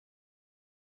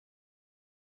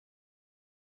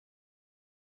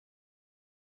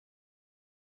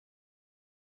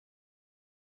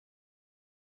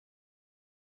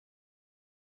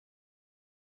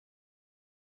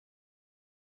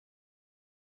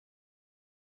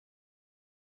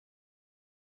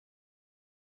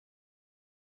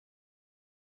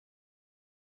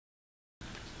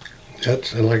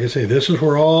And like I say, this is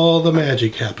where all the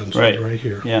magic happens, right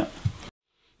here. Yeah.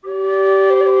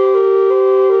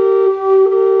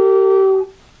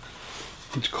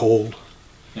 It's cold.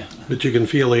 Yeah. But you can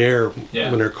feel the air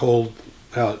when they're cold,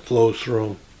 how it flows through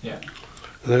them. Yeah.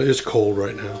 And it is cold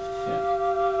right now.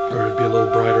 Yeah. Or it'd be a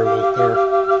little brighter out there.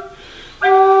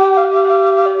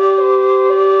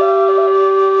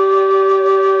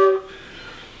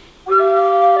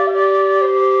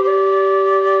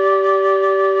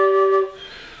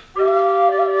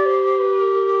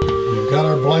 We've got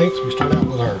our blanks. We start out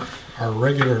with our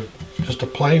regular, just a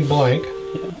plain blank.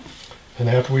 Yeah. And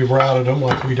after we've routed them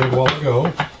like we did a while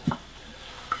ago,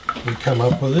 we come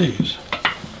up with these.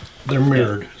 They're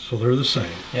mirrored, so they're the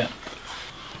same. Yeah.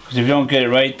 Because if you don't get it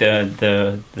right,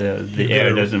 the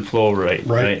air doesn't flow right.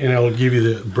 Right, and it'll give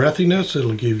you the breathiness.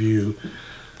 It'll give you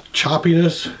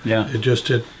choppiness. Yeah. It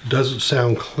doesn't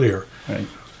sound clear. Right.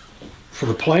 For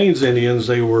the Plains Indians,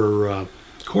 they were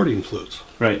cording flutes.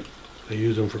 Right. They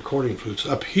used them for cording flutes.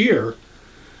 Up here,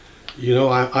 you know,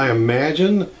 I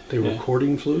imagine they were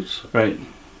cording flutes. Right.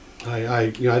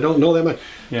 I don't know that much.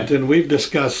 Yeah. But then we've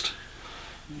discussed,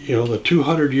 you know, the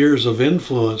 200 years of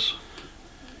influence.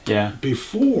 Yeah.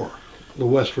 Before the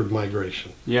westward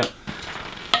migration. Yeah.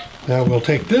 Now we'll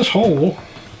take this hole.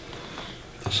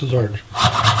 This is our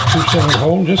 2/7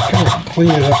 hole. Just kind of clean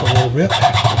it up a little bit.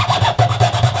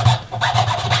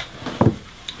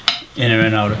 Inner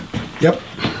and outer. Yep.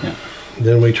 Yeah.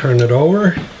 Then we turn it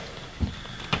over,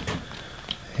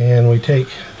 and we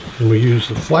use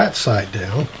the flat side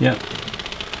down. Yeah.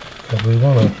 Because we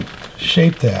want to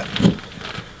shape that.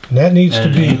 And that needs to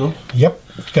be. Angle? Yep.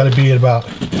 It's got to be at about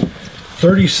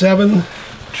 37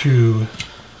 to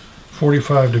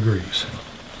 45 degrees.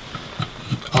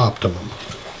 Optimum.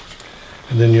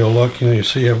 And then you'll look and you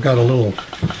see I've got a little,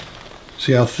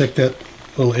 see how thick that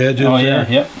little edge is there? Yeah,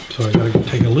 yep. So I got to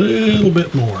take a little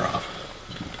bit more off.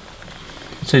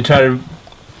 So you try to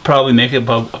probably make it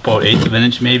about 1/8 of an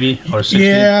inch maybe, or 16?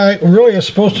 Yeah, really it's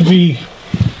supposed to be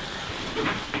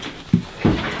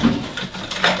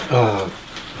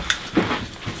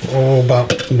about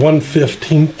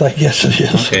 1/15, I guess it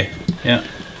is. Okay, yeah.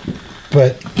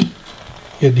 But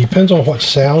it depends on what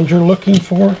sound you're looking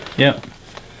for. Yeah.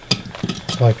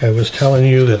 Like I was telling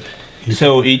you that.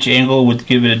 So each angle would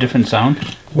give it a different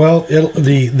sound? Well,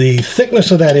 the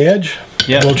thickness of that edge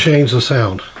will change the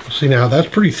sound. See now, that's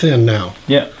pretty thin now.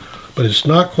 Yeah. But it's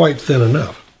not quite thin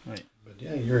enough. Right. But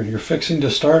yeah, you're fixing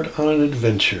to start on an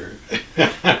adventure.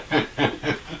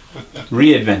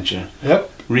 Re-adventure. Yep.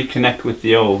 Reconnect with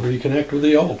the old. Reconnect with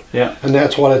the old. Yeah. And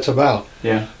that's what it's about.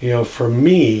 Yeah. You know, for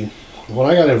me, when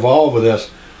I got involved with this,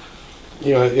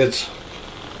 you know,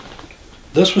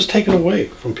 this was taken away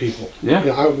from people. Yeah.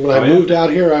 You know, when I moved out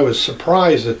here, I was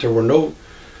surprised that there were no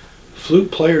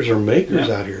flute players or makers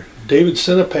out here. David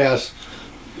Cinepass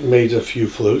made a few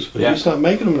flutes, but he's not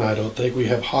making them now, I don't think. We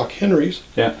have Hawk Henry's.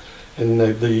 Yeah. And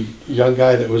the young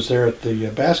guy that was there at the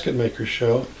Basket Maker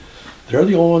show, they're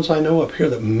the only ones I know up here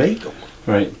that make them.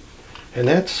 Right. And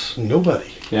that's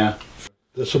nobody. Yeah.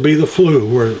 This will be the flue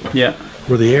where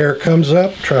the air comes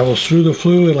up, travels through the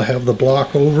flue, it'll have the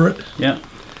block over it. Yeah.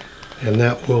 And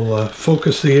that will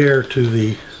focus the air to the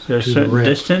Is there a certain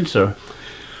distance or?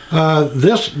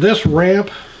 This ramp,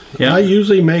 I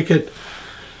usually make it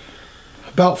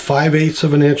about 5/8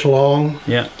 of an inch long.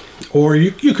 Yeah. Or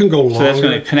you can go longer. So that's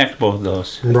going to connect both of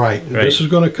those. Right. This is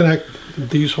going to connect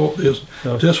this hole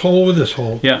with this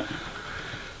hole. Yeah.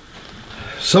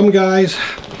 Some guys,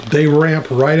 they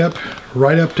ramp right up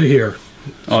to here.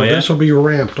 So this will be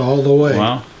ramped all the way.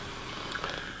 Wow.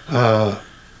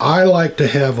 I like to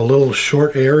have a little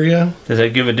short area. Does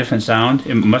that give a different sound?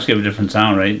 It must give a different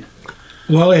sound, right?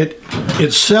 Well, it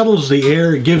settles the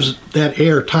air. It gives that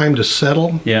air time to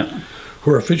settle. Yeah.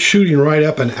 Where if it's shooting right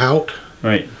up and out,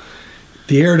 right,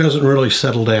 the air doesn't really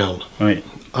settle down. Right.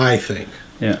 I think.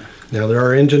 Yeah. Now there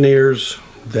are engineers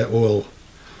that will,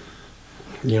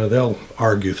 you know, they'll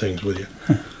argue things with you.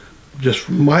 Just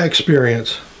from my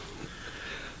experience,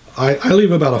 I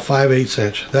leave about a 5/8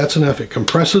 inch. That's enough. It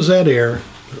compresses that air,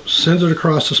 sends it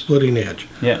across the splitting edge.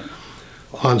 Yeah.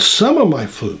 On some of my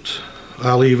flutes,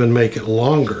 I'll even make it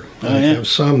longer. I have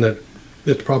some that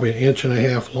it's probably 1.5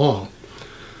 inches long,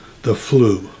 the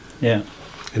flue. Yeah.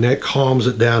 And that calms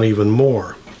it down even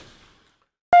more.